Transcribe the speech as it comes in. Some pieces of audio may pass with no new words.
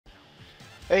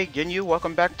Hey Ginyu,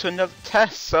 welcome back to another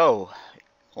test. So,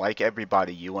 like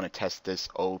everybody, you want to test this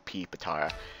OP Patara.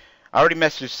 I already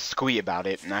messaged Squee about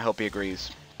it, and I hope he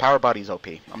agrees. Power Body's OP.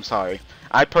 I'm sorry.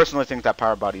 I personally think that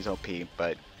Power Body's OP,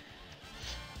 but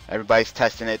everybody's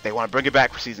testing it. They want to bring it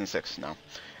back for Season 6 now.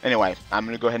 Anyway, I'm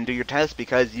going to go ahead and do your test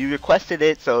because you requested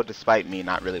it, so despite me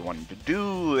not really wanting to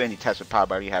do any tests with Power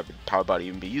Body, have Power Body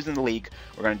even be used in the league,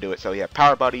 we're going to do it. So you have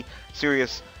Power Body,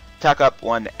 Serious, Attack Up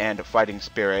 1, and Fighting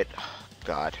Spirit.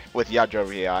 God. With Yadro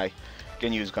AI,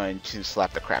 Ginyu is going to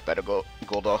slap the crap out of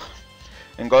Guldo.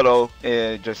 And Guldo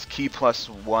is just Key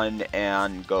 +1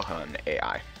 and Gohan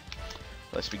AI.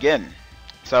 Let's begin.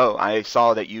 So I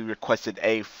saw that you requested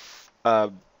a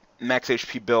max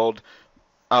HP build,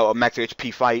 a max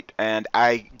HP fight, and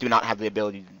I do not have the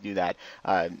ability to do that.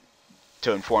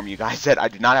 To inform you guys that I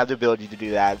do not have the ability to do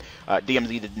that.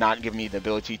 DMZ did not give me the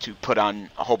ability to put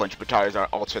on a whole bunch of Bataras or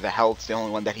alter the health. The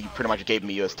only one that he pretty much gave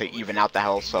me was to even out the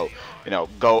health. So, you know,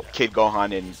 Kid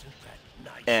Gohan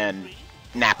and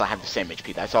Nappa have the same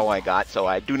HP. That's all I got. So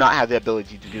I do not have the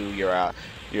ability to do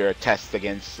your test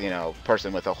against, you know,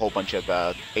 person with a whole bunch of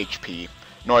HP.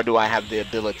 Nor do I have the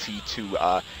ability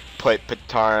to put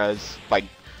Pataras, like,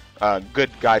 good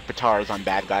guy Pataras on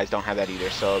bad guys. Don't have that either.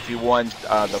 So if you want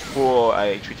the full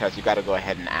HP test, you got to go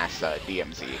ahead and ask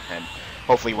DMZ, and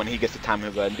hopefully when he gets the time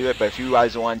he'll go ahead and do it. But if you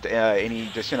guys want any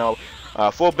just, you know,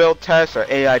 full build test or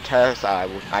AI test,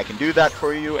 I can do that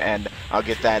for you, and I'll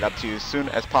get that up to you as soon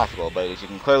as possible. But as you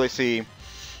can clearly see,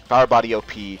 Power Body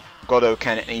OP, Guldo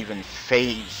can't even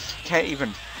phase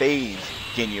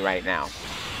Ginyu right now.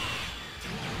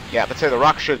 Yeah, but say the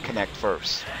rock should connect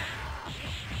first.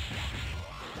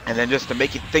 And then just to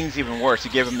make things even worse, you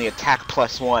give him the attack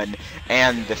 +1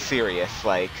 and the serious.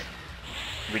 Like,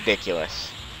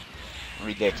 ridiculous.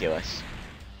 Ridiculous.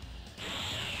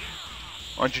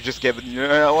 Why don't you just give it, you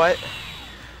know what?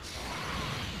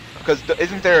 Because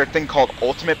isn't there a thing called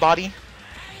Ultimate Body?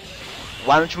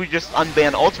 Why don't we just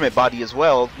unban Ultimate Body as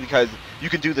well? Because you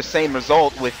could do the same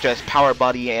result with just Power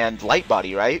Body and Light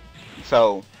Body, right?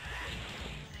 So,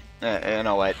 you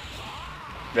know what?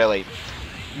 Really.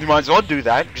 You might as well do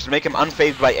that. Just make him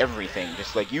unfazed by everything.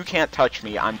 Just like, you can't touch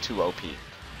me, I'm too OP.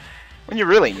 When you're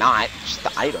really not. Just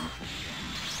the item.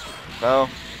 So,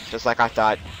 just like I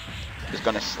thought, just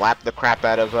gonna slap the crap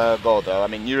out of Guldo. I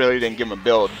mean, you really didn't give him a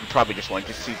build. You probably just wanted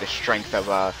to see the strength of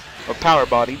Power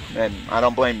Body, and I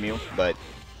don't blame you. But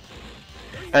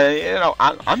you know,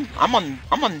 I'm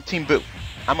on Team Boo.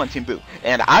 I'm on Team Boo,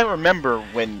 and I remember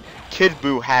when Kid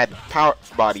Boo had Power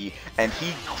Body, and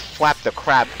he slapped the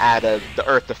crap out of the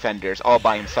Earth Defenders all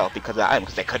by himself because of the item,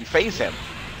 because they couldn't phase him.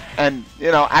 And,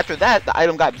 you know, after that, the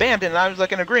item got banned, and I was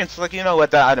like in agreement. It's like, you know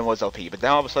what, that item was OP. But then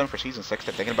all of a sudden for Season 6,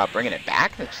 they're thinking about bringing it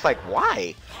back. And it's just like,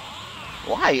 why?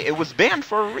 Why? It was banned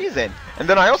for a reason. And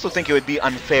then I also think it would be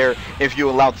unfair if you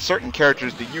allowed certain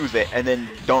characters to use it, and then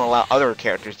don't allow other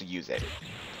characters to use it.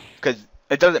 Because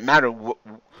it doesn't matter, you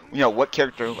know, what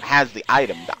character has the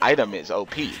item. The item is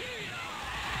OP.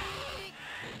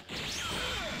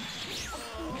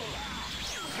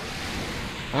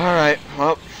 Alright,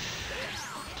 well,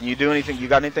 can you do anything? You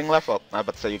got anything left? Oh, I'm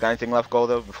about to say, you got anything left,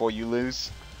 Guldo, before you lose?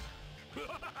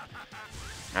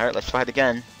 Alright, let's fight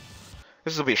again.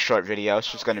 This will be a short video.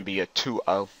 It's just going to be a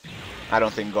 2-0. I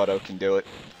don't think Guldo can do it.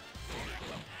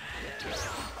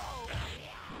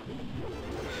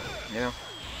 You know?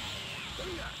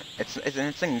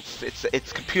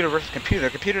 It's computer versus computer.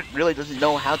 Computer really doesn't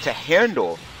know how to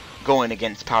handle going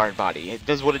against Powered Body. It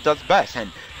does what it does best,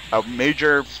 and a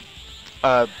major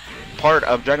part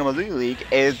of Dragonball Z League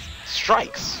is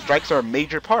strikes. Strikes are a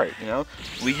major part, you know.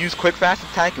 We use quick fast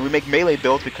attack and we make melee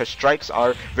builds because strikes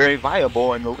are very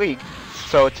viable in the league.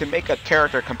 So to make a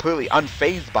character completely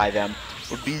unfazed by them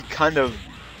would be kind of,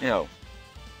 you know,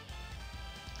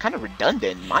 kind of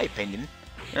redundant in my opinion,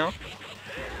 you know.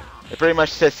 It pretty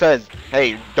much just says,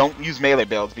 hey, don't use melee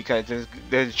builds because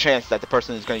there's a chance that the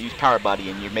person is going to use Power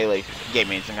Body and your melee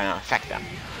game isn't going to affect them.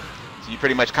 So you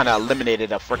pretty much kind of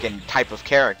eliminated a freaking type of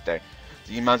character.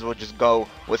 So you might as well just go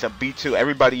with a B2.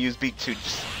 Everybody use B2.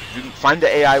 Just find the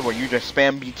AI where you just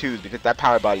spam B2s because that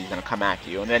Power Body is going to come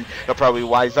after you. And then they'll probably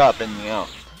wise up and, you know,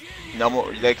 no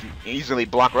more, they can easily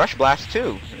block Rush Blast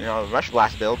too. You know, Rush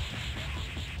Blast build.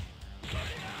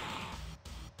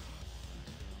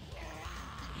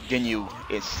 Ginyu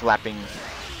is slapping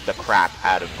the crap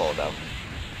out of Guldo.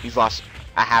 He's lost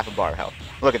a half a bar of health.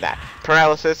 Look at that.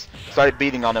 Paralysis started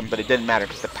beating on him, but it didn't matter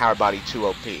because the Power Body too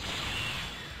OP. You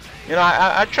know,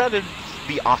 I try to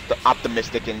be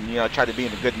optimistic and, you know, try to be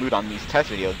in a good mood on these test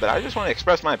videos, but I just want to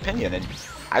express my opinion, and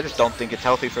I just don't think it's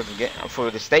healthy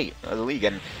for the state of the league,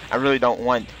 and I really don't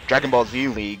want Dragon Ball Z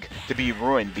League to be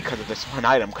ruined because of this one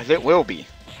item, because it will be.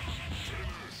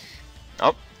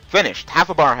 Oh, finished. Half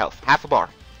a bar health. Half a bar.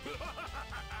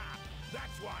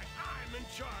 That's why I'm in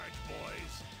charge,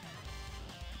 boys.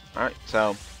 Alright,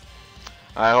 so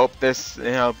I hope this, you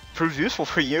know, proves useful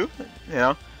for you. You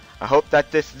know, I hope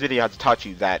that this video has taught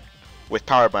you that with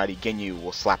Power Body, Ginyu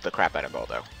will slap the crap out of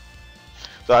Guldo.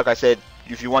 So like I said,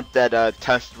 if you want that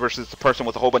test versus the person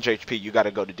with a whole bunch of HP, you got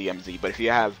to go to DMZ. But if you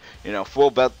have, you know,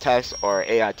 full belt test or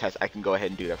AI test, I can go ahead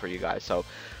and do that for you guys. So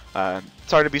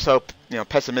sorry to be so, you know,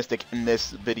 pessimistic in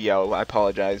this video. I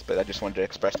apologize, but I just wanted to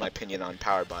express my opinion on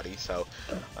Power Body. So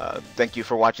thank you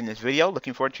for watching this video.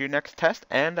 Looking forward to your next test,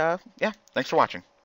 and yeah, thanks for watching.